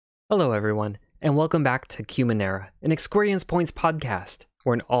Hello, everyone, and welcome back to Numenera, an Experience Points podcast.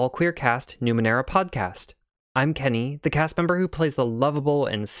 We're an all-queer cast Numenera podcast. I'm Kenny, the cast member who plays the lovable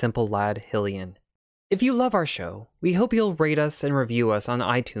and simple lad Hillian. If you love our show, we hope you'll rate us and review us on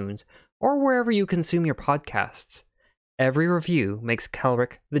iTunes or wherever you consume your podcasts. Every review makes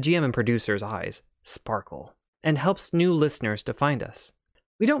Kelric, the GM and producer's eyes, sparkle, and helps new listeners to find us.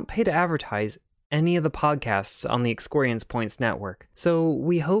 We don't pay to advertise any of the podcasts on the Experience Points network, so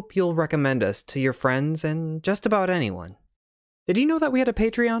we hope you'll recommend us to your friends and just about anyone. Did you know that we had a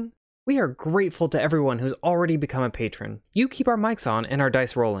Patreon? We are grateful to everyone who's already become a patron. You keep our mics on and our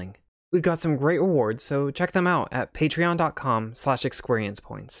dice rolling. We've got some great rewards, so check them out at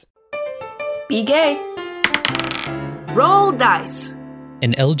patreon.com/experiencepoints. Be gay. Roll dice.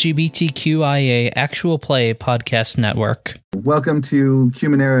 An LGBTQIA actual play podcast network. Welcome to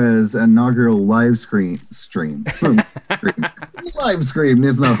Numenera's inaugural live stream. Live stream.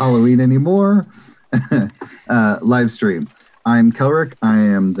 It's not Halloween anymore. Live stream. I'm Kelric. I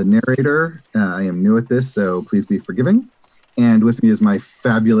am the narrator. I am new at this, so please be forgiving. And with me is my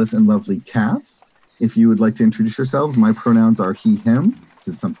fabulous and lovely cast. If you would like to introduce yourselves, my pronouns are he, him. This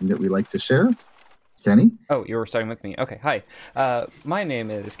is something that we like to share. Kenny? Oh, you were starting with me. Okay, hi. My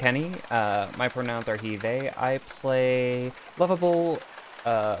name is Kenny. My pronouns are he, they. I play lovable,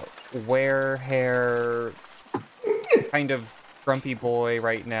 wear hair, kind of grumpy boy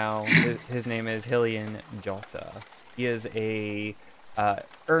right now. His name is Hillian Jossa. He is a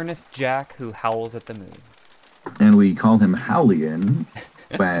earnest Jack who howls at the moon. And we call him Howlian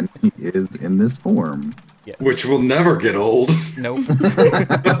when he is in this form. Yes. Which will never get old. Nope.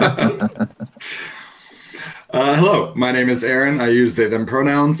 Hello, my name is Aaron. I use they, them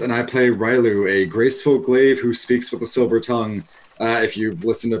pronouns, and I play Rylu, a graceful glaive who speaks with a silver tongue. If you've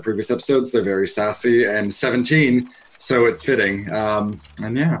listened to previous episodes, they're very sassy and 17, so it's fitting.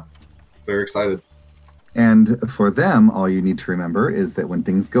 And yeah, very excited. And for them, all you need to remember is that when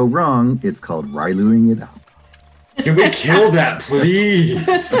things go wrong, it's called Ryluing it up. Can we kill that, please?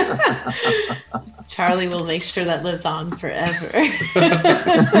 Charlie will make sure that lives on forever.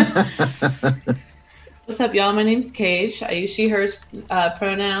 What's up, y'all? My name's Cage. I use she, hers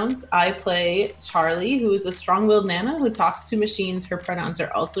pronouns. I play Charlie, who is a strong-willed Nana who talks to machines. Her pronouns are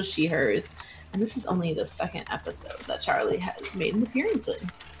also she, hers. And this is only the second episode that Charlie has made an appearance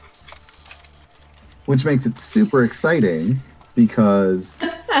in. Which makes it super exciting because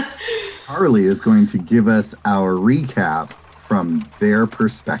Charlie is going to give us our recap from their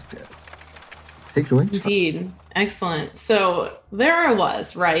perspective. Take it away, Charlie. Indeed. Excellent. So there I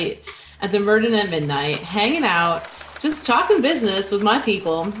was, right, at the Murden at Midnight, hanging out, just talking business with my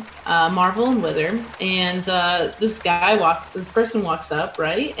people, Marvel and Wither. And this person walks up,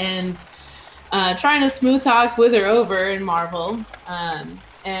 right, and trying to smooth talk Wither over and Marvel.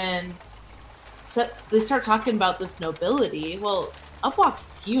 And so they start talking about this nobility. Well, up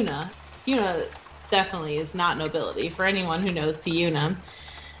walks Tiuna. Tiuna definitely is not nobility for anyone who knows Tiuna.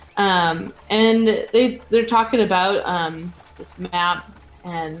 And they're talking about this map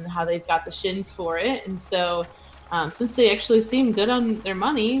and how they've got the shins for it. And so since they actually seem good on their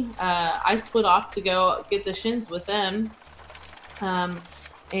money, I split off to go get the shins with them.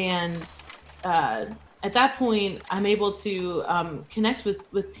 At that point, I'm able to connect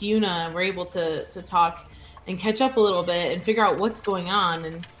with Tiuna. We're able to talk and catch up a little bit and figure out what's going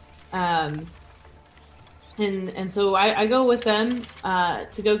on. And so I go with them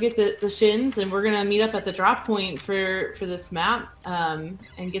to go get the shins, and we're gonna meet up at the drop point for this map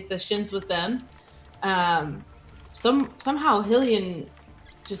and get the shins with them. Somehow Hillian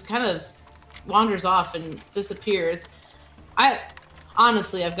just kind of wanders off and disappears.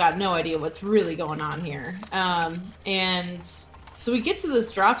 Honestly, I've got no idea what's really going on here. And so we get to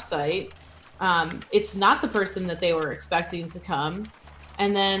this drop site. It's not the person that they were expecting to come.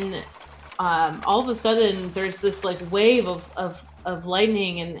 And then all of a sudden there's this like wave of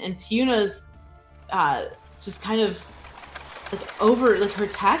lightning, and Tiuna's just kind of like her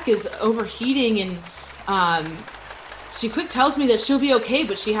tech is overheating, and she quick tells me that she'll be okay,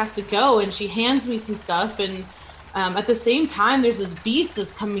 but she has to go, and she hands me some stuff, and at the same time there's this beast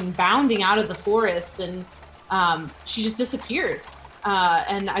that's coming bounding out of the forest, and she just disappears.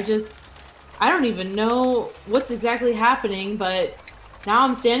 And I don't even know what's exactly happening, but now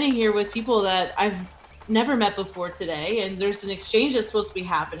I'm standing here with people that I've never met before today, and there's an exchange that's supposed to be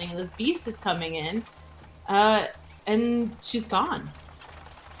happening, and this beast is coming in, and she's gone.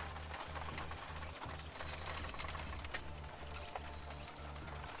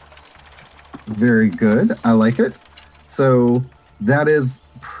 Very good. I like it. So that is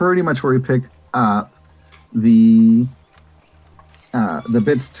pretty much where we pick up. The The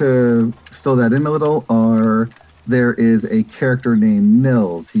bits to fill that in a little are there is a character named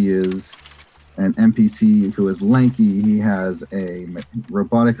Nils. He is an NPC who is lanky. He has a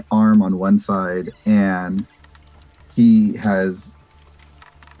robotic arm on one side, and he has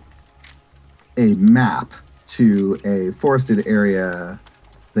a map to a forested area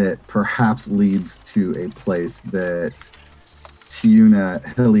that perhaps leads to a place that Tiuna,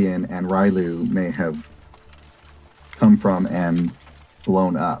 Hillian, and Rylu may have come from and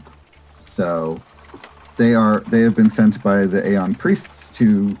blown up. So they have been sent by the Aeon priests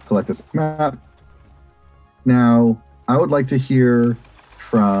to collect this map. Now, I would like to hear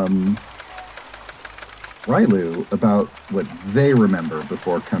from Rylu about what they remember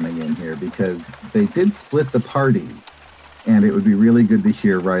before coming in here, because they did split the party, and it would be really good to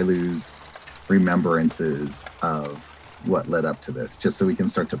hear Rylu's remembrances of what led up to this, just so we can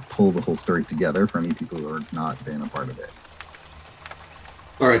start to pull the whole story together for any people who are not been a part of it.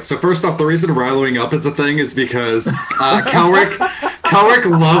 All right, so first off, the reason Ryloing up is a thing is because Kelrick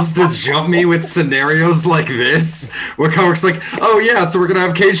loves to jump me with scenarios like this, where Kelrick's like, oh yeah, so we're going to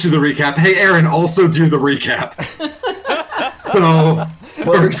have Cage do the recap. Hey, Aaron, also do the recap. So,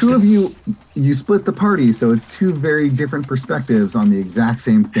 well, the two of you split the party, so it's two very different perspectives on the exact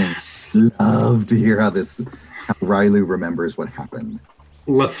same thing. Love to hear how Rylu remembers what happened.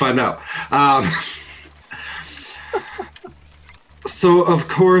 Let's find out. So, of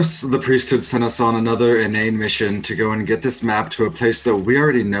course, the priesthood sent us on another inane mission to go and get this map to a place that we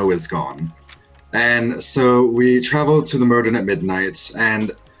already know is gone. And so we traveled to the Murden at midnight,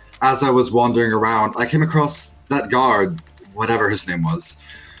 and as I was wandering around, I came across that guard, whatever his name was,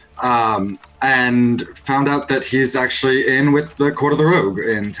 and found out that he's actually in with the Court of the Rogue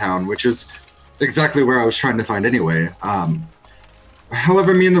in town, which is exactly where I was trying to find anyway.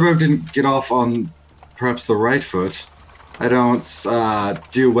 However, me and the Rogue didn't get off on perhaps the right foot. I don't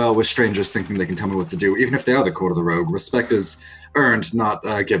do well with strangers thinking they can tell me what to do, even if they are the Court of the Rogue. Respect is earned, not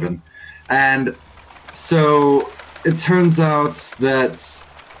given. And so it turns out that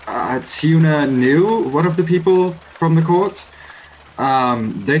Tiuna knew one of the people from the court.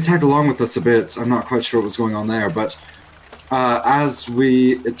 They tagged along with us a bit. I'm not quite sure what was going on there, but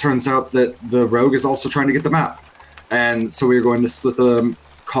it turns out that the Rogue is also trying to get the map. And so we were going to split the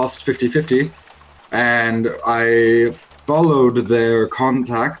cost 50-50. And I followed their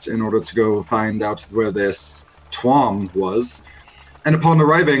contact in order to go find out where this Twom was. And upon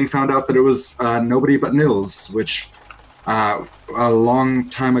arriving, found out that it was nobody but Nils, which a long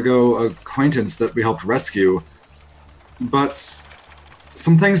time ago acquaintance that we helped rescue. But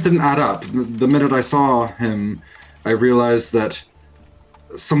some things didn't add up. The minute I saw him, I realized that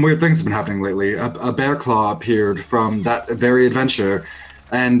some weird things have been happening lately. A bear claw appeared from that very adventure,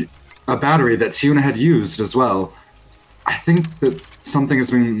 and a battery that Tiuna had used as well. I think that something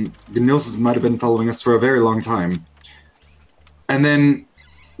has been... Nils might have been following us for a very long time. And then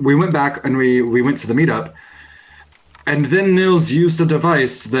we went back and we went to the meetup, and then Nils used a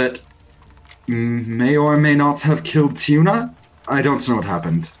device that may or may not have killed Tiuna. I don't know what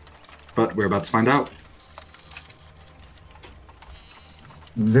happened, but we're about to find out.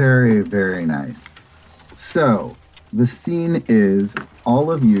 Very, very nice. So, the scene is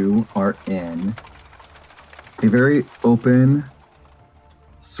all of you are in a very open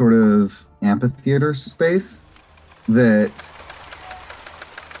sort of amphitheater space that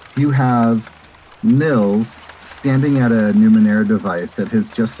you have Nils standing at a Numenera device that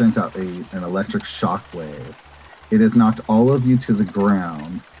has just sent out an electric shockwave. It has knocked all of you to the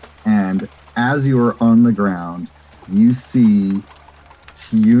ground, and as you are on the ground, you see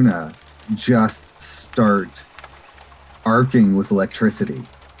Tiuna just start arcing with electricity,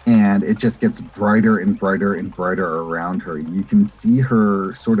 and it just gets brighter and brighter and brighter around her. You can see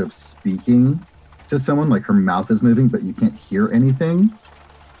her sort of speaking to someone, like her mouth is moving, but you can't hear anything.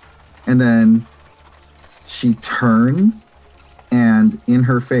 And then she turns, and in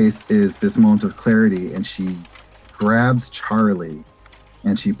her face is this moment of clarity, and she grabs Charlie,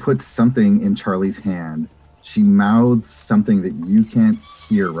 and she puts something in Charlie's hand. She mouths something that you can't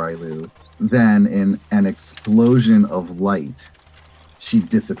hear, Rylu. Then, in an explosion of light, she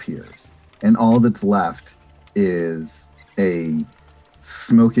disappears. And all that's left is a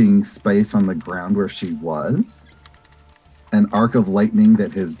smoking space on the ground where she was, an arc of lightning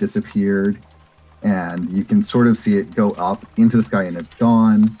that has disappeared, and you can sort of see it go up into the sky and is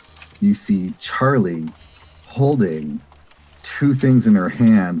gone. You see Charlie holding two things in her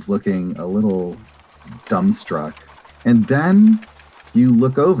hands, looking a little dumbstruck. And then you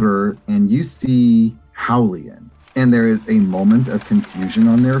look over and you see Howlian, and there is a moment of confusion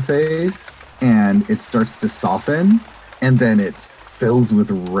on their face, and it starts to soften, and then it fills with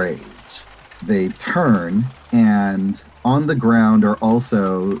rage. They turn, and on the ground are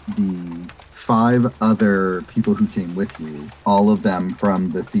also the 5 other people who came with you, all of them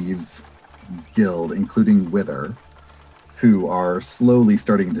from the Thieves Guild, including Wither, who are slowly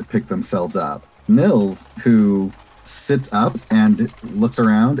starting to pick themselves up. Nils, who sits up and looks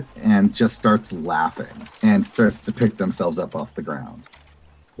around and just starts laughing and starts to pick themselves up off the ground.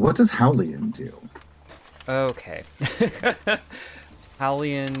 What does Howlian do? Okay.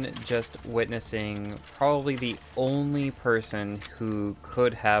 Howlian just witnessing probably the only person who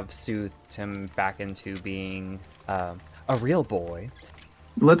could have soothed him back into being a real boy.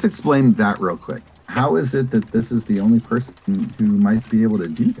 Let's explain that real quick. How is it that this is the only person who might be able to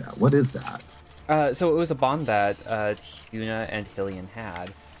do that? What is that? So it was a bond that Tiuna and Hillian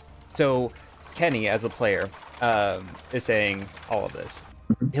had. So Kenny, as the player, is saying all of this.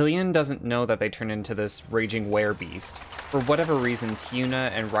 Hillian doesn't know that they turn into this raging werebeast. For whatever reason, Tiuna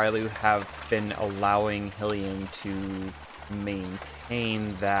and Railu have been allowing Hillian to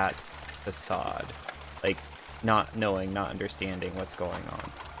maintain that facade. Like, not knowing, not understanding what's going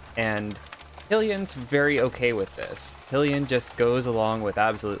on. And Hillian's very okay with this. Hillian just goes along with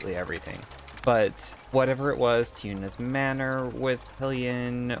absolutely everything. But whatever it was, Tiuna's manner with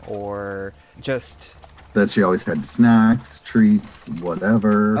Hillian, or just... that she always had snacks, treats,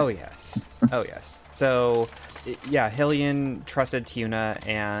 whatever. Oh, yes. Oh, yes. So, yeah, Hillian trusted Tiuna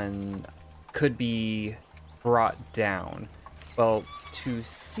and could be brought down. Well, to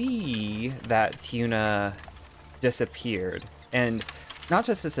see that Tiuna disappeared, and not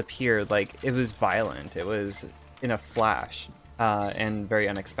just disappeared, like, it was violent. It was in a flash, and very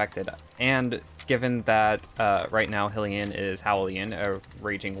unexpected. And given that right now Hillian is Howlian, a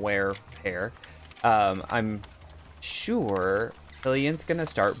raging were-pair, I'm sure Hillian's gonna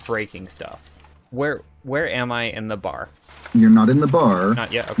start breaking stuff. Where am I in the bar? You're not in the bar.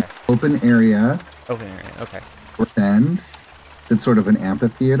 Not yet. Okay. Open area. Open area. Okay. North end. It's sort of an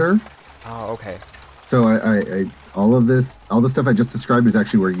amphitheater. Oh, okay. So I all the stuff I just described is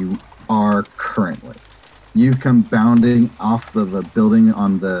actually where you are currently. You've come bounding off of a building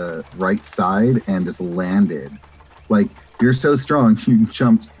on the right side and just landed. Like, you're so strong, you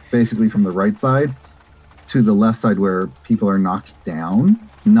jumped basically from the right side to the left side where people are knocked down.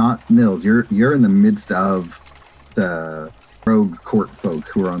 Not Nils. You're in the midst of the rogue court folk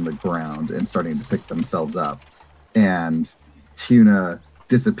who are on the ground and starting to pick themselves up. And Tiuna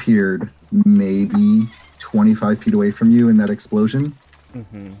disappeared maybe 25 feet away from you in that explosion.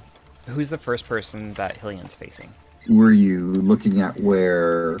 Mm-hmm. Who's the first person that Hillian's facing? Were you looking at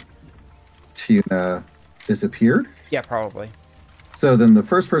where Tiuna disappeared? Yeah, probably. So then the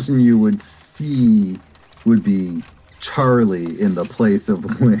first person you would see would be Charlie in the place of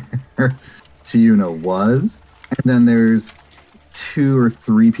where Tiuna was. And then there's 2 or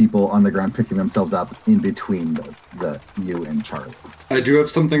 3 people on the ground picking themselves up in between the you and Charlie. I do have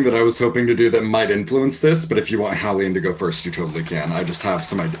something that I was hoping to do that might influence this, but if you want Howlian to go first, you totally can. I just have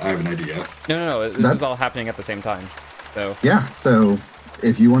I have an idea. No. This is all happening at the same time. So yeah. So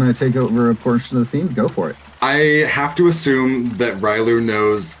if you want to take over a portion of the scene, go for it. I have to assume that Railu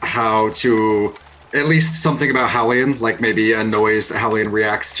knows how to, at least something about Howlian, like maybe a noise that Howlian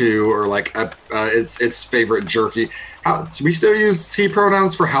reacts to, or like its favorite jerky. Do we still use he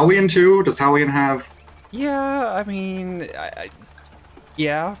pronouns for Howlian too? Does Howlian have? Yeah, I mean,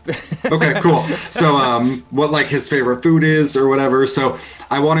 yeah. Okay, cool. So, what like his favorite food is or whatever. So,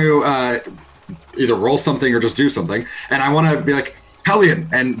 I want to either roll something or just do something, and I want to be like Howlian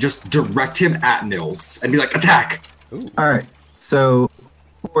and just direct him at Nils and be like, attack. Ooh. All right. So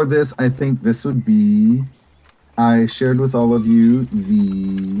for this, I think this would be. I shared with all of you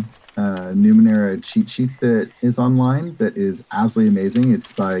the Numenera cheat sheet that is online that is absolutely amazing.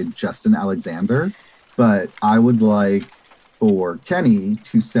 It's by Justin Alexander. But I would like for Kenny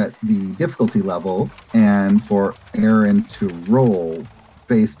to set the difficulty level and for Aaron to roll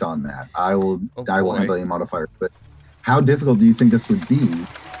based on that. I will handle any modifiers. But how difficult do you think this would be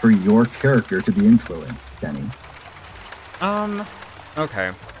for your character to be influenced, Kenny?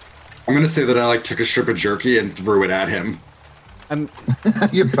 Okay. I'm gonna say that I like took a strip of jerky and threw it at him.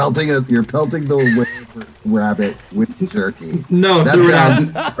 You're pelting the rabbit with jerky. No, that threw sounds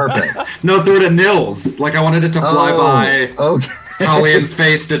it at perfect. No, threw it at Nils. Like I wanted it to fly by Okay. Howlian's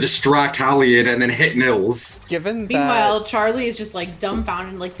face to distract Howlian and then hit Nils. Given that... Meanwhile, Charlie is just like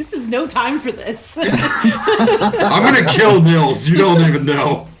dumbfounded, like, this is no time for this. I'm gonna kill Nils. You don't even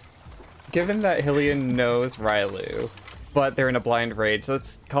know. Given that Hillian knows Railu, but they're in a blind rage,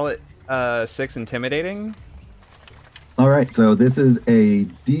 let's call it 6 intimidating. All right, so this is a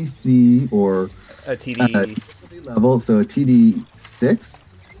DC or a TD level, so a TD6.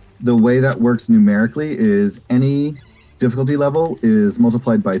 The way that works numerically is any difficulty level is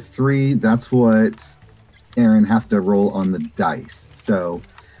multiplied by 3. That's what Aaron has to roll on the dice. So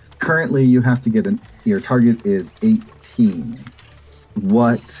currently you have to get your target is 18.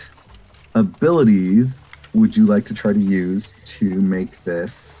 What abilities would you like to try to use to make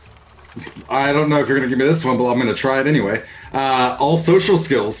this? I don't know if you're going to give me this one, but I'm going to try it anyway. All social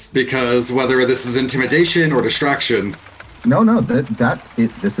skills, because whether this is intimidation or distraction. No,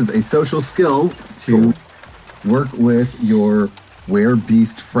 this is a social skill to work with your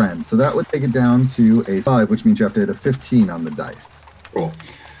werebeast friend. So that would take it down to a 5, which means you have to hit a 15 on the dice. Cool.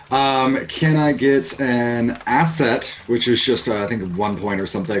 Can I get an asset, which is just, I think, 1 point or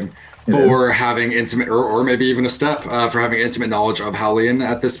something, for having intimate, or maybe even a step, for having intimate knowledge of Halion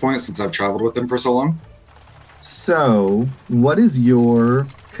at this point, since I've traveled with him for so long? So, what is your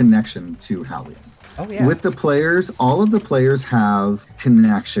connection to Halion? Oh, yeah. With the players, all of the players have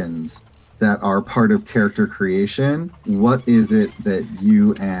connections that are part of character creation. What is it that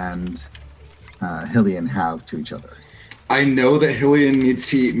you and Halion have to each other? I know that Halion needs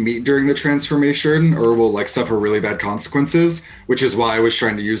to eat meat during the transformation or will suffer really bad consequences, which is why I was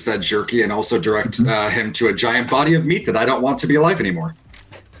trying to use that jerky and also direct him to a giant body of meat that I don't want to be alive anymore.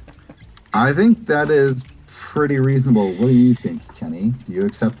 I think that is pretty reasonable. What do you think, Kenny? Do you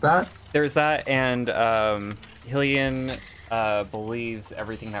accept that? There's that, and Halion believes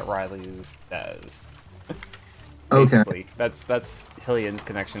everything that Riley says. Basically. Okay. That's Hilion's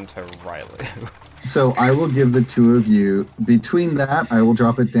connection to Riley. So I will give the two of you, between that, I will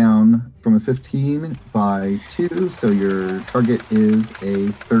drop it down from a 15 by 2, so your target is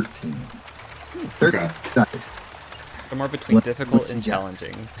a 13. 13 dice. Somewhere between difficult and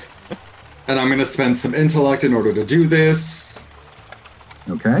challenging. And I'm going to spend some intellect in order to do this.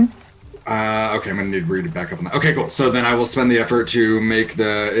 Okay. Okay, I'm going to need to read it back up on that. Okay, cool. So then I will spend the effort to make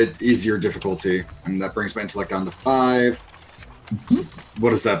it easier difficulty. And that brings my intellect down to 5.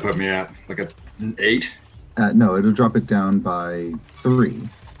 What does that put me at? An 8? No, it'll drop it down by 3.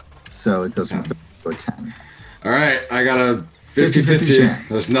 So it goes from 30 to a 10. All right, I got a 50-50 chance.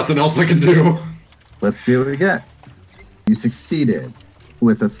 There's nothing else I can do. Let's see what we get. You succeeded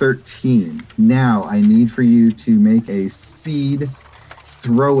with a 13. Now I need for you to make a speed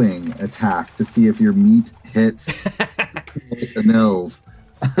throwing attack to see if your meat hits the nils.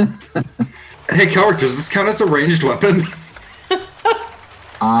 Hey, Kelrick, does this count as a ranged weapon?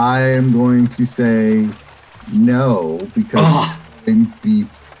 I am going to say no, because it's in beef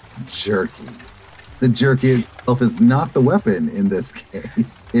jerky. The jerky itself is not the weapon in this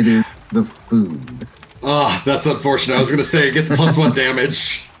case. It is the food. That's unfortunate. I was going to say it gets +1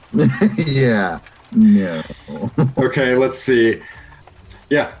 damage. Yeah, no. Okay, let's see.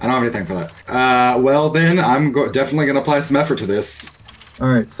 Yeah, I don't have anything for that. Well, then I'm definitely going to apply some effort to this. All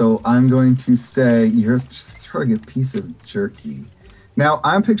right, so I'm going to say you're just throwing a piece of jerky. Now,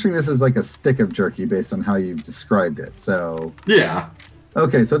 I'm picturing this as like a stick of jerky based on how you've described it. So yeah.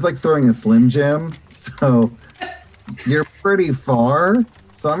 Okay, so it's like throwing a Slim Jim. So you're pretty far.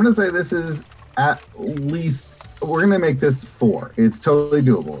 So I'm going to say this is at least, we're going to make this 4. It's totally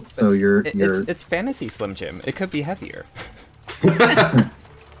doable. So it's fantasy Slim Jim. It could be heavier.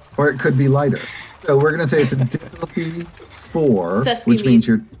 Or it could be lighter. So we're going to say it's a difficulty 4, which means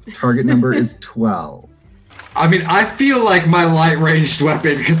your target number is 12. I mean, I feel like my light ranged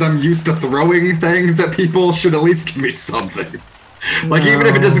weapon, because I'm used to throwing things at people, should at least give me something. Even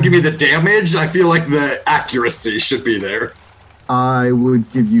if it doesn't give me the damage, I feel like the accuracy should be there. I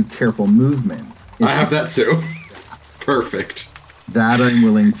would give you careful movement. I have that too. Perfect. That I'm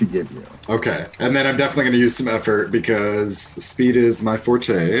willing to give you. Okay, and then I'm definitely going to use some effort, because speed is my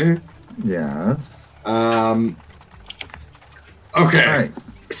forte. Yes. Okay. All right.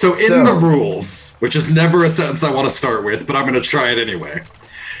 So in the rules, which is never a sentence I want to start with, but I'm going to try it anyway.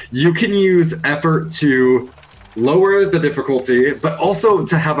 You can use effort to lower the difficulty, but also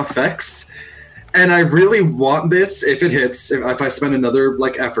to have effects. And I really want this, if it hits, if I spend another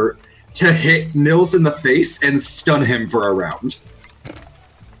effort, to hit Nils in the face and stun him for a round.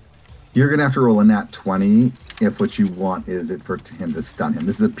 You're going to have to roll a nat 20 if what you want is it for him to stun him.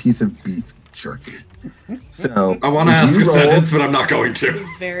 This is a piece of beef jerky. So I want to ask a sentence, but I'm not going to.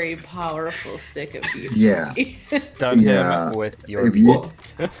 Very powerful stick of beef. Yeah. Stun him with your meat.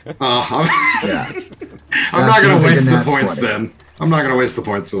 Yes. I'm not going to waste the points 20. Then. I'm not going to waste the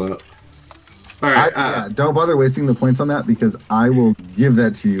points for that. All right. Don't bother wasting the points on that, because I will give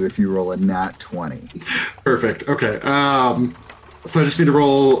that to you if you roll a nat 20. Perfect. Okay. So I just need to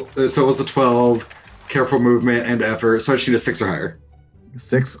roll. So it was a 12, careful movement and effort. So I just need a 6 or higher.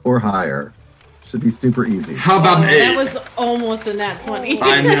 6 or higher. Should be super easy. How about an 8? That was almost a nat 20.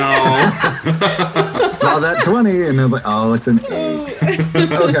 I know. Saw that 20 and I was like, oh, it's an 8.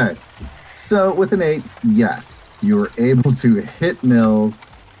 Okay. So with an 8, yes, you were able to hit Nils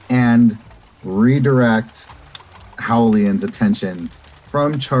and redirect Howlian's attention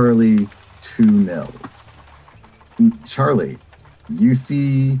from Charlie to Nils. Charlie, you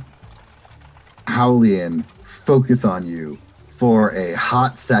see Howlian focus on you for a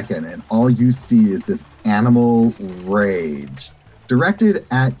hot second, and all you see is this animal rage directed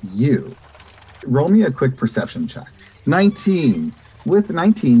at you. Roll me a quick perception check. 19. With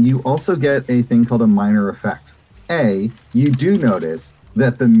 19, you also get a thing called a minor effect. A, you do notice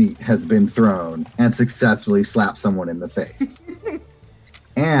that the meat has been thrown and successfully slapped someone in the face.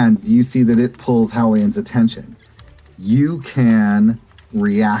 And you see that it pulls Howlian's attention. You can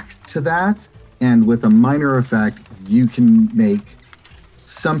react to that, and with a minor effect, you can make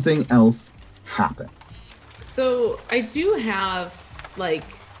something else happen. So I do have like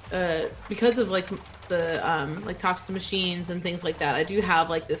because of like the like talks to machines and things like that, I do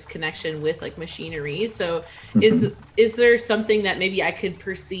have like this connection with like machinery. So is there something that maybe I could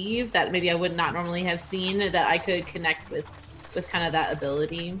perceive that maybe I would not normally have seen that I could connect with kind of that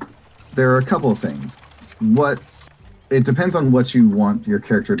ability? There are a couple of things. It depends on what you want your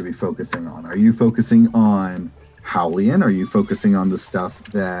character to be focusing on. Are you focusing on Howlian? Are you focusing on the stuff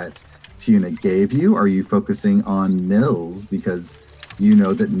that Tiuna gave you? Are you focusing on Nils because you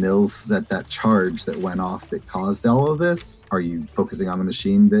know that Nils set that charge that went off that caused all of this? Are you focusing on the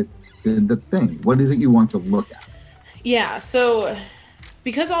machine that did the thing? What is it you want to look at? Yeah, so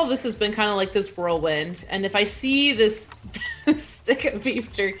because all this has been kind of like this whirlwind, and if I see this stick of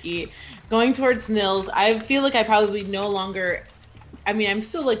beef jerky going towards Nils, I feel like I probably no longer, I mean, I'm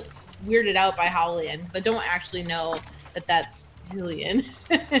still like weirded out by Howlian because I don't actually know that that's Hillian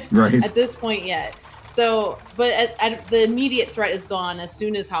Right. at this point yet. So, but the immediate threat is gone as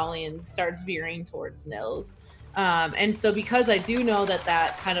soon as Howlian starts veering towards Nils. And so because I do know that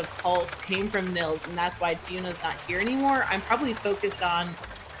that kind of pulse came from Nils, and that's why Tiuna's not here anymore, I'm probably focused on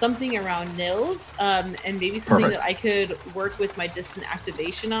something around Nils, and maybe something Perfect. that I could work with my distant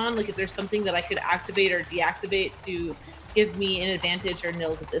activation on. Like if there's something that I could activate or deactivate to give me an advantage or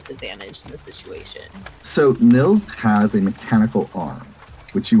Nils a disadvantage in the situation. So Nils has a mechanical arm,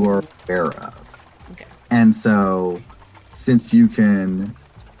 which you are aware of. Okay. And so since you can,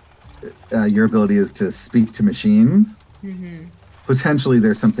 your ability is to speak to machines, potentially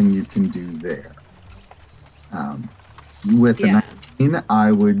there's something you can do there. With the 19,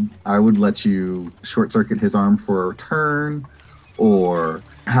 I would let you short circuit his arm for a turn, or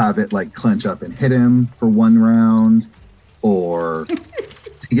have it like clench up and hit him for one round, or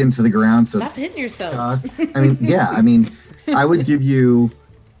dig into the ground. So Stop hitting yourself. I would give you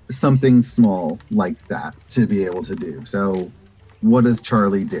something small like that to be able to do. So what does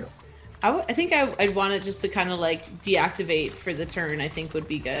Charlie do? I think I'd want it just to kind of like deactivate for the turn. I think would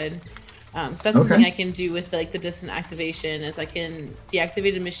be good. So that's something I can do with like the distant activation, is I can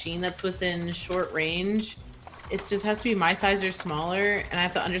deactivate a machine that's within short range. It just has to be my size or smaller, and I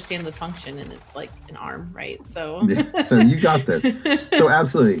have to understand the function, and it's like an arm, right? So So you got this. So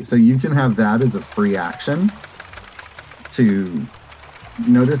absolutely. So you can have that as a free action to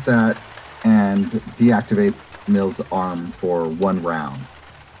notice that and deactivate Nils' arm for one round.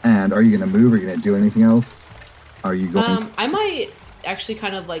 And are you going to move? Are you going to do anything else? Are you going? I might actually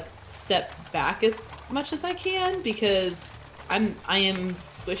kind of like step back as much as I can, because I am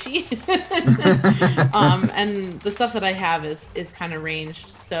squishy. And the stuff that I have is kind of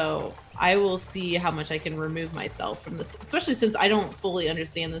ranged. So I will see how much I can remove myself from this, especially since I don't fully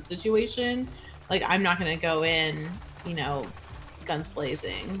understand the situation. Like I'm not going to go in, guns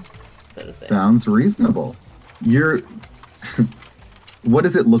blazing, so to say. Sounds reasonable. What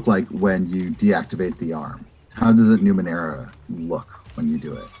does it look like when you deactivate the arm? How does it Numenera look when you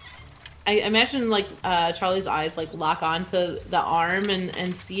do it? I imagine like Charlie's eyes like lock onto the arm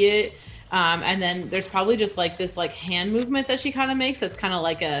and see it, and then there's probably just like this like hand movement that she kind of makes. That's kind of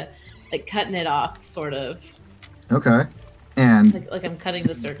like cutting it off, sort of. Okay, and like I'm cutting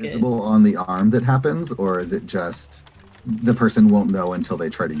the circuit. Visible on the arm that happens, or is it just the person won't know until they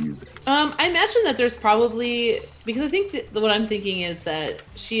try to use it? I imagine that there's probably, because I think that what I'm thinking is that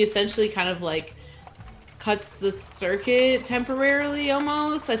she essentially kind of like cuts the circuit temporarily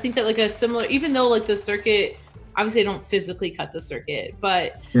almost. I think that like a similar, even though like the circuit, obviously I don't physically cut the circuit,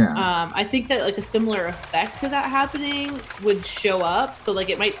 but I think that like a similar effect to that happening would show up. So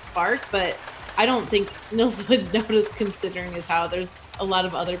like it might spark, but I don't think Nils would notice, considering as how there's a lot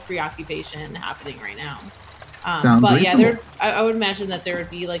of other preoccupation happening right now. Sounds but yeah, reasonable. I would imagine that there would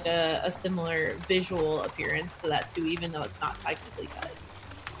be like a similar visual appearance to that too, even though it's not technically cut.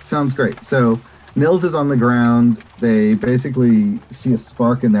 Sounds great. So Nils is on the ground. They basically see a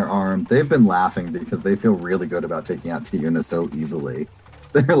spark in their arm. They've been laughing because they feel really good about taking out Tiuna so easily.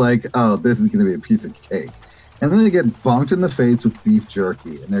 They're like, oh, this is going to be a piece of cake. And then they get bonked in the face with beef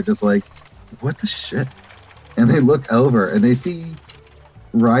jerky. And they're just like, what the shit? And they look over and they see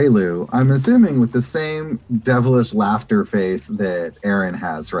Railu, I'm assuming with the same devilish laughter face that Aaron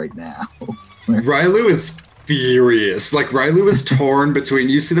has right now. Railu is furious. Like, Railu is torn between,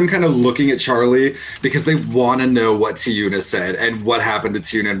 you see them kind of looking at Charlie because they want to know what Tiuna said and what happened to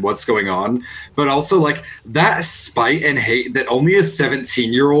Tiuna and what's going on. But also, like, that spite and hate that only a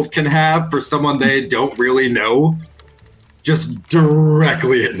 17-year-old can have for someone they don't really know, just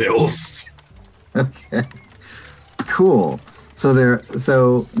directly at Nils. Okay. Cool. So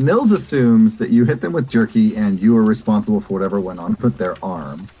Nils assumes that you hit them with jerky and you are responsible for whatever went on with their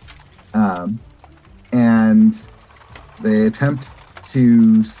arm. And they attempt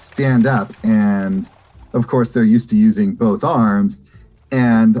to stand up, and of course they're used to using both arms,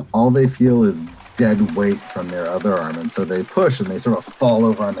 and all they feel is dead weight from their other arm, and so they push and they sort of fall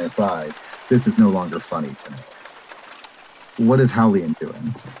over on their side. This is no longer funny to Nils. What is Howlian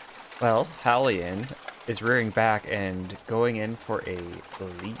doing? Well, Howlian is rearing back and going in for a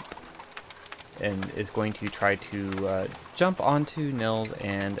leap, and is going to try to jump onto Nils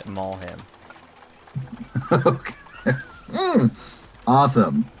and maul him. Okay.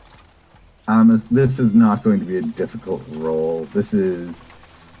 Awesome. This is not going to be a difficult roll. This is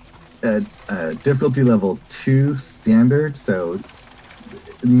a difficulty level 2 standard, so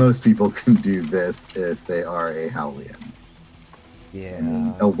most people can do this if they are a Howlian.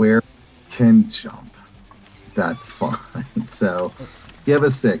 Yeah. Aware can jump. That's fine. So you have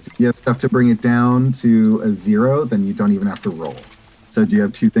a 6. If you have stuff to bring it down to a 0, then you don't even have to roll. So do you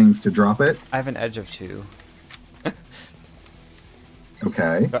have 2 things to drop it? I have an edge of 2.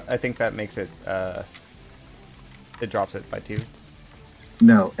 Okay. But I think that makes it, it drops it by 2.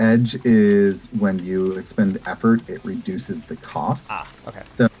 No, edge is when you expend effort, it reduces the cost. Ah, okay.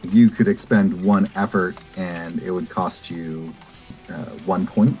 So you could expend 1 effort and it would cost you 1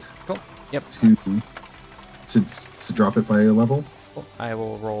 point. Cool. Yep. To drop it by a level. Cool. I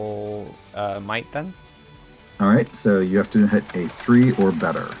will roll might then. All right, so you have to hit a 3 or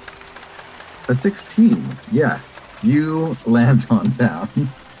better. A 16, yes. You land on them,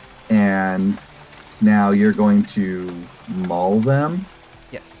 and now you're going to maul them.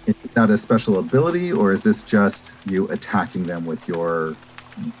 Yes. Is that a special ability, or is this just you attacking them with your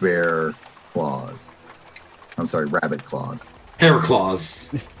bear claws? I'm sorry, rabbit claws. Hair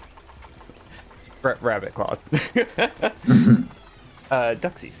claws. Rabbit claws.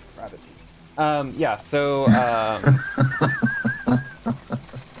 Ducksies. Rabbitsees. Yeah, so...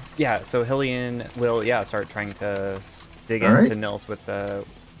 yeah, so Hillian will, start trying to dig All into right. Nils with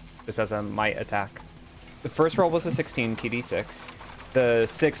just as a might attack. The first roll was a 16, TD6. The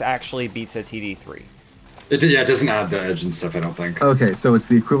 6 actually beats a TD3. It doesn't add the edge and stuff, I don't think. Okay, so it's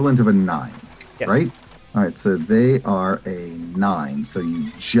the equivalent of a 9, Yes. right? All right, so they are a 9, so you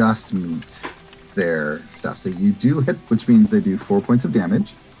just meet their stuff. So you do hit, which means they do 4 points of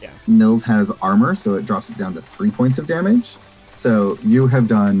damage. Yeah. Nils has armor, so it drops it down to 3 points of damage. So you have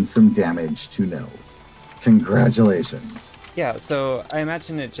done some damage to Nils. Congratulations. Yeah, so I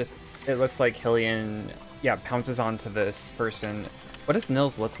imagine it looks like Hillian, pounces onto this person. What does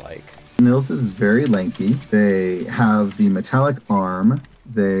Nils look like? Nils is very lanky. They have the metallic arm.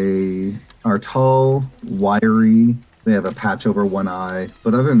 They are tall, wiry. They have a patch over one eye.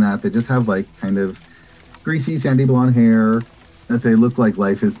 But other than that, they just have like kind of greasy, sandy blonde hair. That they look like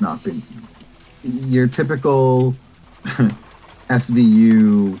life has not been easy. Your typical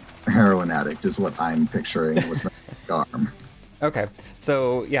SVU heroin addict is what I'm picturing with my arm. Okay,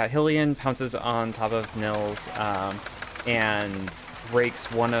 so Hillian pounces on top of Nils and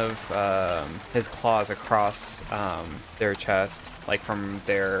rakes one of his claws across their chest, like from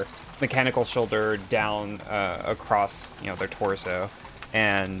their mechanical shoulder down across, their torso,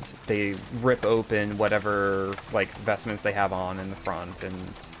 and they rip open whatever vestments they have on in the front.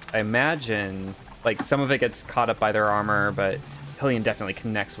 And I imagine some of it gets caught up by their armor, but Hillian definitely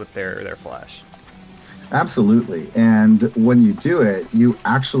connects with their flesh. Absolutely. And when you do it, you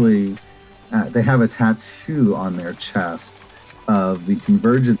actually, they have a tattoo on their chest of the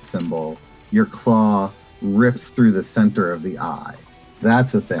convergence symbol. Your claw rips through the center of the eye.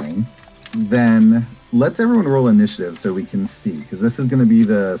 That's a thing. Then let's everyone roll initiative so we can see, because this is going to be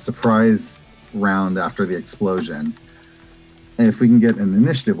the surprise round after the explosion. And if we can get an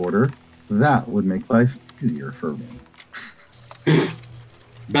initiative order, that would make life easier for me.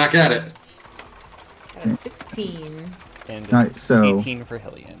 Back at it. Got a 16. And Alright, so 18 for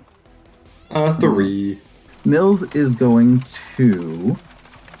Hillian. 3. Nils is going to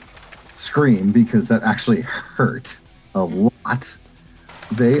scream because that actually hurt a lot.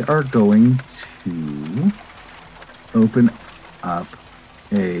 They are going to open up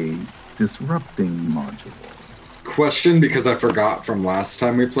a disrupting module. Question, because I forgot from last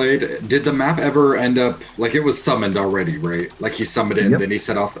time we played. Did the map ever end up, like, it was summoned already, right? Like, he summoned it and then he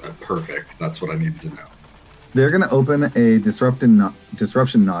set off. Perfect. That's what I needed to know. They're going to open a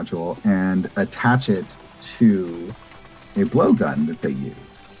disruption nodule and attach it to a blowgun that they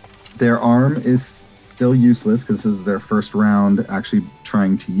use. Their arm is still useless because this is their first round actually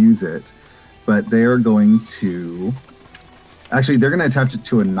trying to use it, but they are going to they're going to attach it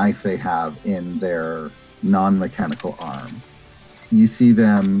to a knife they have in their non-mechanical arm. You see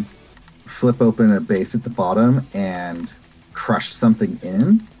them flip open a base at the bottom and crush something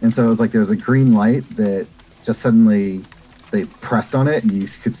in, and so it was like there's a green light that just suddenly they pressed on it and you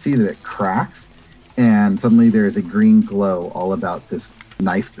could see that it cracks, and suddenly there's a green glow all about this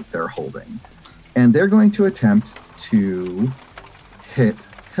knife that they're holding. And they're going to attempt to hit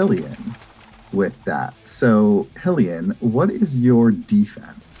Hillian with that. So, Hillian, what is your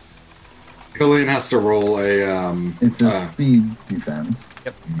defense? Hillian has to roll a... It's a speed defense.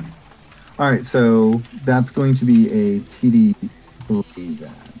 Yep. All right, so that's going to be a TD3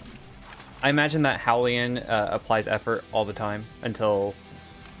 then. I imagine that Howlian applies effort all the time until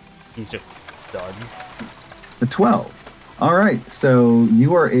he's just done. A 12. All right, so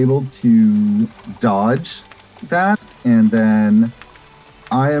you are able to dodge that, and then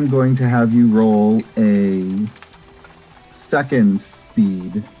I am going to have you roll a second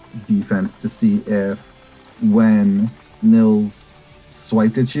speed defense to see if when Nils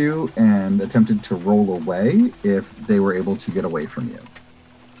swiped at you and attempted to roll away, if they were able to get away from you.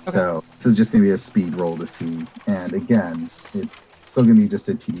 Okay. So this is just going to be a speed roll to see. And again, it's still going to be just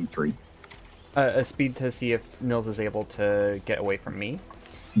a TD3. A speed to see if Nils is able to get away from me?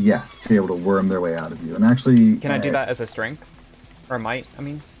 Yes, to be able to worm their way out of you. And actually... Can I do that as a strength? Or a might, I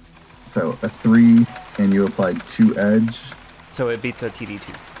mean? So a 3, and you applied 2 edge. So it beats a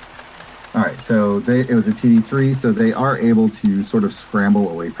TD2. All right, so it was a TD3, so they are able to sort of scramble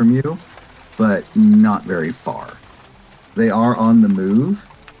away from you, but not very far. They are on the move,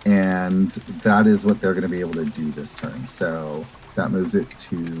 and that is what they're going to be able to do this turn. So that moves it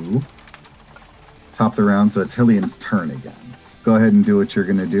to top of the round, so it's Hillian's turn again. Go ahead and do what you're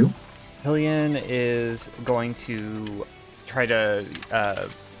going to do. Hillian is going to try to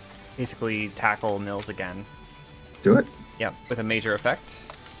basically tackle Nils again. Do it. Yeah, with a major effect.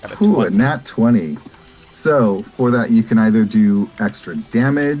 Ooh, a nat 20. So for that, you can either do extra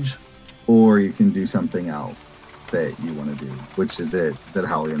damage, or you can do something else that you want to do. Which is it that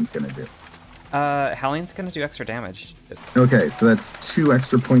Howlian's going to do? Howlian's going to do extra damage. Okay, so that's 2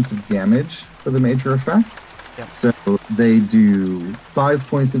 extra points of damage for the major effect. Yep. So they do 5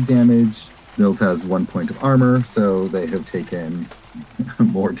 points of damage. Nils has 1 point of armor, so they have taken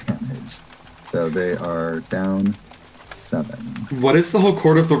more damage. So they are down 7. What is the whole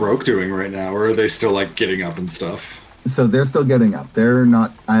Court of the Rogue doing right now? Or are they still, like, getting up and stuff? So they're still getting up. They're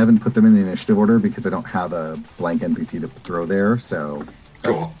not... I haven't put them in the initiative order because I don't have a blank NPC to throw there, so...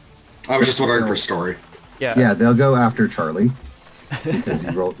 Cool. I was just wondering for story. Yeah, they'll go after Charlie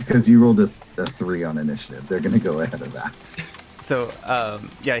because you rolled a 3 on initiative. They're going to go ahead of that. So,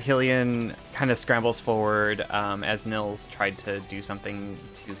 Hillian kind of scrambles forward as Nils tried to do something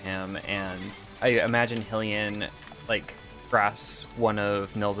to him, and I imagine Hillian, like, grasps one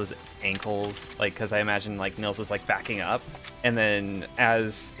of Nils's ankles, like, because I imagine, like, Nils was, like, backing up, and then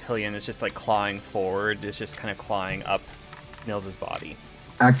as Hillian is just, like, clawing forward, it's just kind of clawing up Nils's body.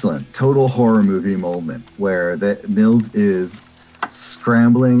 Excellent. Total horror movie moment where Nils is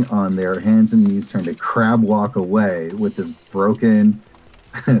scrambling on their hands and knees, trying to crab walk away with this broken,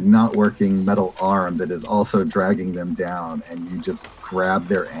 not working metal arm that is also dragging them down, and you just grab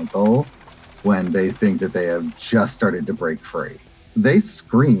their ankle when they think that they have just started to break free. They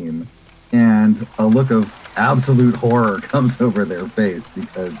scream, and a look of absolute horror comes over their face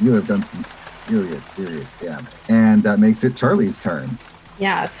because you have done some serious damage. And that makes it Charlie's turn.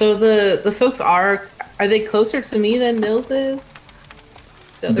 Yeah, so the folks are they closer to me than Nils is?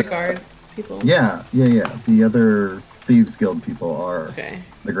 The other guard people? Yeah. The other Thieves Guild people are okay.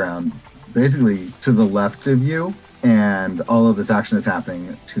 The ground, basically to the left of you, and all of this action is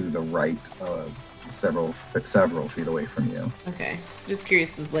happening to the right, several feet away from you. Okay, just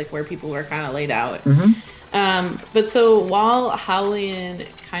curious as like where people were kind of laid out. Mm-hmm. But so while Howlian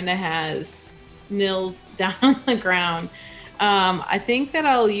kind of has Nils down on the ground, I think that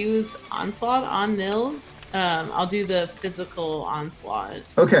I'll use Onslaught on Nils. I'll do the physical Onslaught.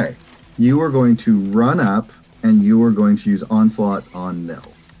 Okay. You are going to run up and you are going to use Onslaught on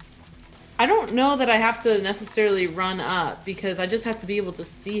Nils. I don't know that I have to necessarily run up because I just have to be able to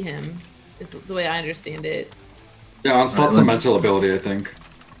see him, is the way I understand it. Yeah, Onslaught's a mental ability, I think.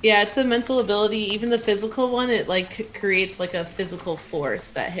 Yeah, it's a mental ability. Even the physical one, it like creates like a physical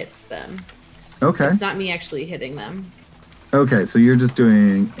force that hits them. Okay. It's not me actually hitting them. Okay, so you're just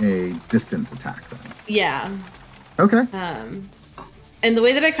doing a distance attack then. Yeah. Okay. And the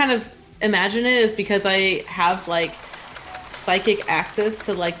way that I kind of imagine it is because I have like psychic access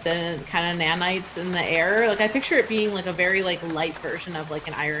to like the kind of nanites in the air. Like I picture it being like a very like light version of like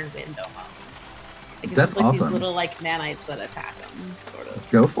an Iron Wind almost. Like it's That's just like awesome. these little like nanites that attack them, sort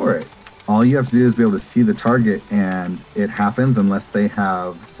of. Go for it. All you have to do is be able to see the target, and it happens unless they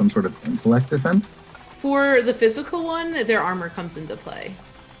have some sort of intellect defense. For the physical one, their armor comes into play.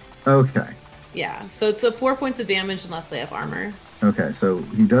 Okay. Yeah, so it's a 4 points of damage unless they have armor. Okay, so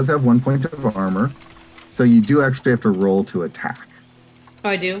he does have 1 point of armor. So you do actually have to roll to attack. Oh,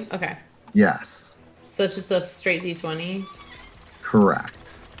 I do? Okay. Yes. So it's just a straight D20.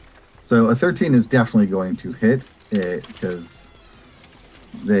 Correct. So a 13 is definitely going to hit it because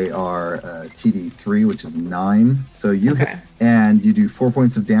they are TD3, which is 9. So you hit, and you do 4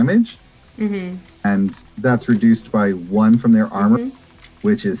 points of damage. Mm-hmm. And that's reduced by 1 from their armor,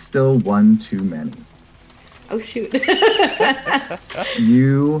 which is still 1 too many. Oh, shoot.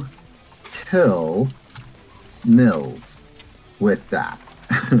 You kill Nils with that.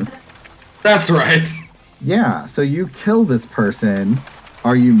 That's right. Yeah, so you kill this person.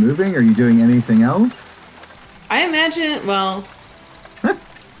 Are you moving? Are you doing anything else? I imagine, well...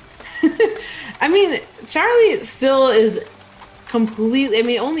 I mean, Charlie still is completely... I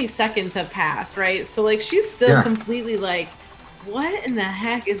mean, only seconds have passed, right? So, like, she's still completely like, what in the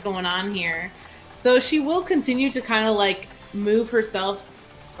heck is going on here? So she will continue to kind of, like, move herself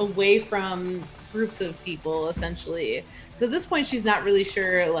away from groups of people, essentially. So at this point, she's not really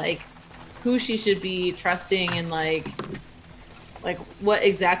sure, like, who she should be trusting and, like what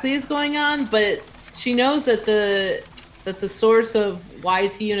exactly is going on, but she knows that the source of why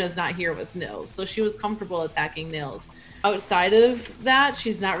Tiuna is not here was Nils, so she was comfortable attacking Nils. Outside of that,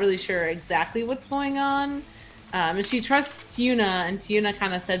 she's not really sure exactly what's going on, and she trusts Tiuna, and Tiuna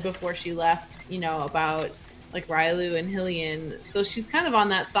kind of said before she left, you know, about like Railu and Hylian, so she's kind of on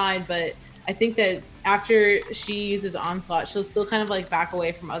that side, but I think that after she uses Onslaught, she'll still kind of like back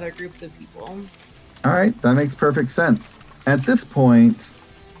away from other groups of people. All right, that makes perfect sense. At this point,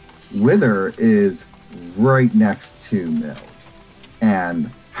 Wither is right next to Nils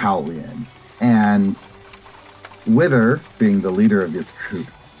and Howlian. And Wither, being the leader of this group,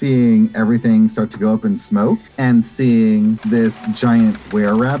 seeing everything start to go up in smoke and seeing this giant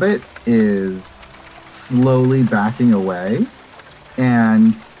were-rabbit is slowly backing away.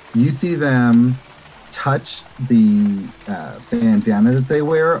 And you see them touch the bandana that they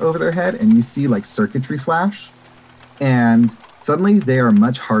wear over their head, and you see like circuitry flash. And suddenly they are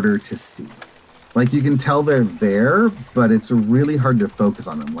much harder to see. Like you can tell they're there, but it's really hard to focus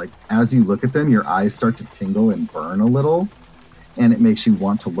on them. Like as you look at them, your eyes start to tingle and burn a little, and it makes you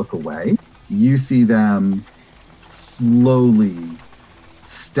want to look away. You see them slowly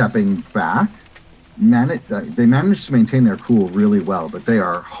stepping back. They manage to maintain their cool really well, but they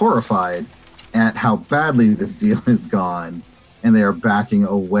are horrified at how badly this deal has gone, and they are backing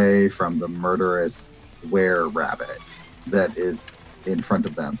away from the murderous were-rabbit that is in front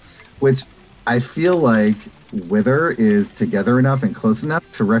of them, which I feel like Wither is together enough and close enough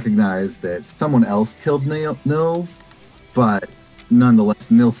to recognize that someone else killed Nils, but nonetheless,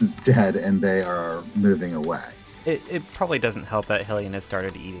 Nils is dead and they are moving away. It probably doesn't help that Hylian has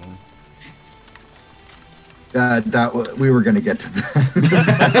started eating. We were going to get to that.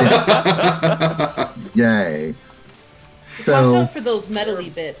 Yay. So, watch out for those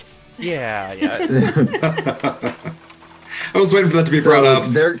metally bits. Yeah. I was waiting for that to be brought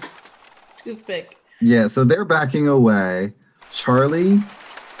up. Toothpick. Yeah, so they're backing away. Charlie,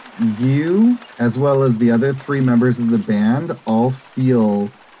 you, as well as the other 3 members of the band, all feel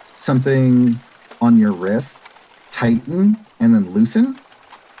something on your wrist tighten and then loosen.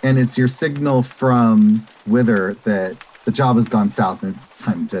 And it's your signal from Wither that the job has gone south and it's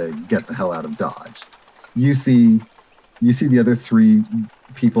time to get the hell out of Dodge. You see the other 3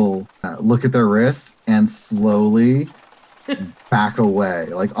 people look at their wrists and slowly back away.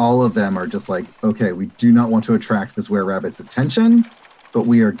 Like all of them are just like, okay, we do not want to attract this were-rabbit's attention. but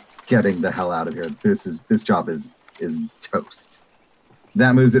we are getting the hell out of here. This job is toast.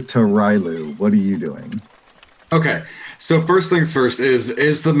 That moves it to Rylu. What are you doing? Okay, so first things first,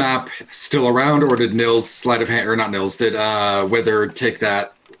 is the map still around, or did Nils sleight of hand, or not Nils, did Wither take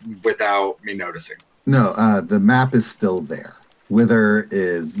that without me noticing? No, the map is still there. Wither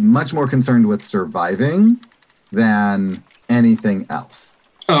is much more concerned with surviving than anything else.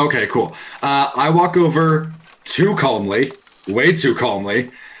 Oh, okay, cool. I walk over too calmly, way too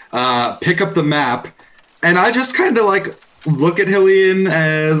calmly, pick up the map, and I just kind of like look at Hillian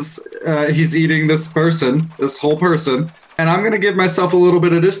as he's eating this whole person, and I'm going to give myself a little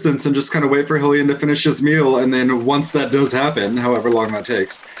bit of distance and just kind of wait for Hillian to finish his meal, and then once that does happen, however long that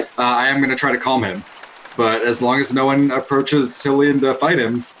takes, I am going to try to calm him. But as long as no one approaches Hillian to fight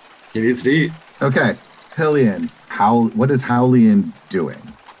him, he needs to eat. Okay, Hillian, what is Howlian doing?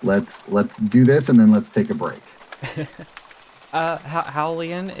 Let's do this, and then let's take a break.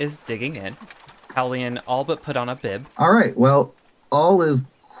 Howlian is digging in. Howlian all but put on a bib. All right, well, all is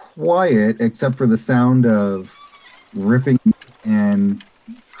quiet except for the sound of ripping and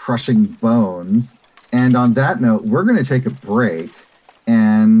crushing bones. And on that note, we're going to take a break,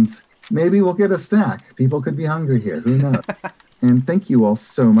 and maybe we'll get a snack. People could be hungry here. Who knows? And thank you all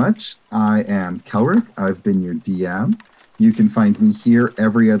so much. I am Kelric. I've been your DM. You can find me here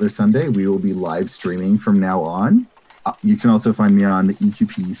every other Sunday. We will be live streaming from now on. You can also find me on the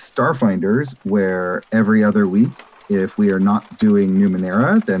EQP Starfinders, where every other week, if we are not doing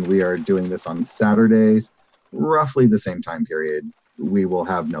Numenera, then we are doing this on Saturdays, roughly the same time period. We will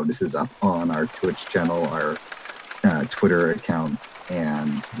have notices up on our Twitch channel, our Twitter accounts,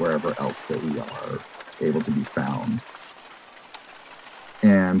 and wherever else that we are able to be found.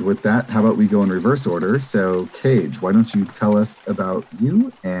 And with that, how about we go in reverse order? So, Cage, why don't you tell us about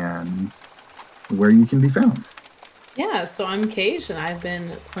you and where you can be found? Yeah, so I'm Cage, and I've been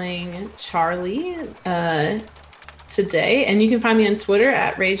playing Charlie today. And you can find me on Twitter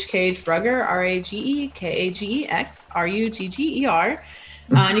at RageCageRugger, RageKageXRugger.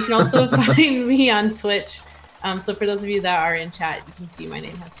 And you can also find me on Twitch. So for those of you that are in chat, you can see my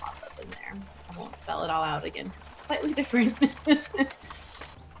name has popped up in there. I won't spell it all out again because it's slightly different.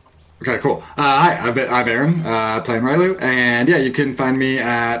 Okay, cool. Hi, I'm Aaron, playing Rylu, and yeah, you can find me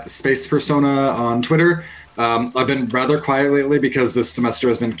at Space Persona on Twitter. I've been rather quiet lately because this semester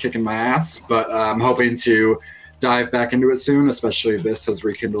has been kicking my ass, but I'm hoping to dive back into it soon, especially this has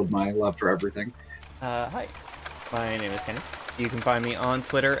rekindled my love for everything. Hi, my name is Kenny. You can find me on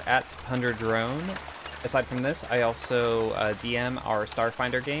Twitter at PunderDrone. Aside from this, I also DM our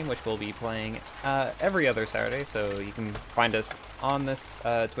Starfinder game, which we'll be playing every other Saturday, so you can find us on this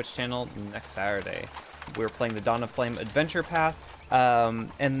Twitch channel next Saturday. We're playing the Dawn of Flame Adventure Path,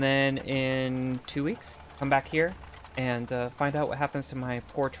 and then in 2 weeks, come back here and find out what happens to my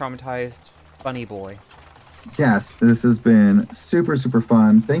poor traumatized bunny boy. Yes, this has been super, super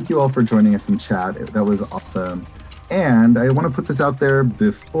fun. Thank you all for joining us in chat. That was awesome. And I want to put this out there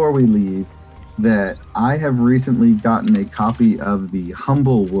before we leave, that I have recently gotten a copy of the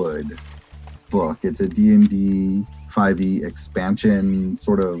Humblewood book. It's a D&D 5e expansion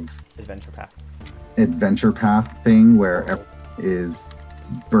sort of adventure path thing where everyone is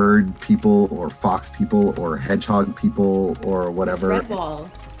bird people or fox people or hedgehog people or whatever. Redwall.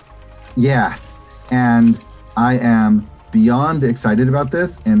 Yes. And I am beyond excited about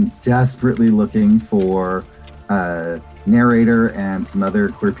this and desperately looking for narrator and some other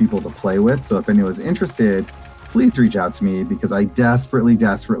queer people to play with. So if anyone's interested, please reach out to me because I desperately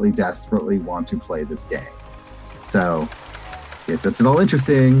want to play this game. So if it's at all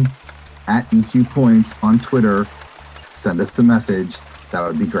interesting, at EQ Points on Twitter, send us a message. That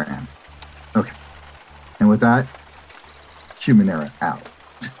would be grand. Okay. And with that, Numenera out.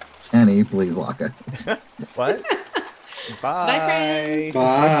 Kenny, please lock it. What? Bye. Bye, friends.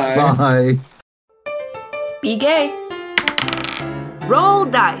 Bye. Bye. Be gay. Roll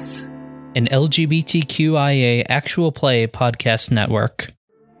dice. An LGBTQIA actual play podcast network.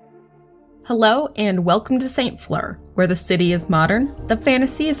 Hello and welcome to St. Fleur, where the city is modern, the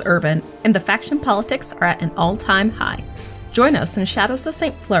fantasy is urban, and the faction politics are at an all-time high. Join us in Shadows of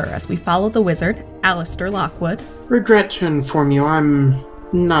St. Fleur as we follow the wizard, Alistair Lockwood. Regret to inform you, I'm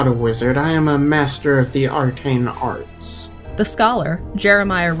not a wizard. I am a master of the arcane arts. The scholar,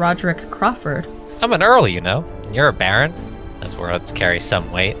 Jeremiah Roderick Crawford. I'm an earl, you know. And you're a baron. Those words carry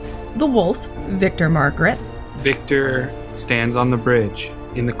some weight. The wolf, Victor Margaret. Victor stands on the bridge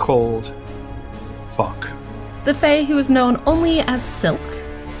in the cold fog. The fae who is known only as Silk.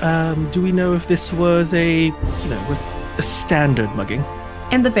 Do we know if this was a standard mugging?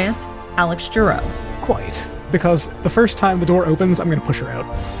 And the vamp, Alex Giroux. Quite. because the first time the door opens, I'm going to push her out.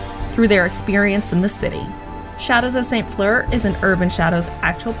 Through their experience in the city. Shadows of St. Fleur is an Urban Shadows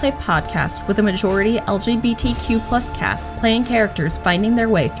actual play podcast with a majority LGBTQ+ cast playing characters finding their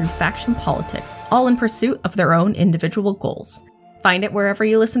way through faction politics, all in pursuit of their own individual goals. Find it wherever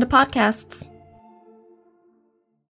you listen to podcasts.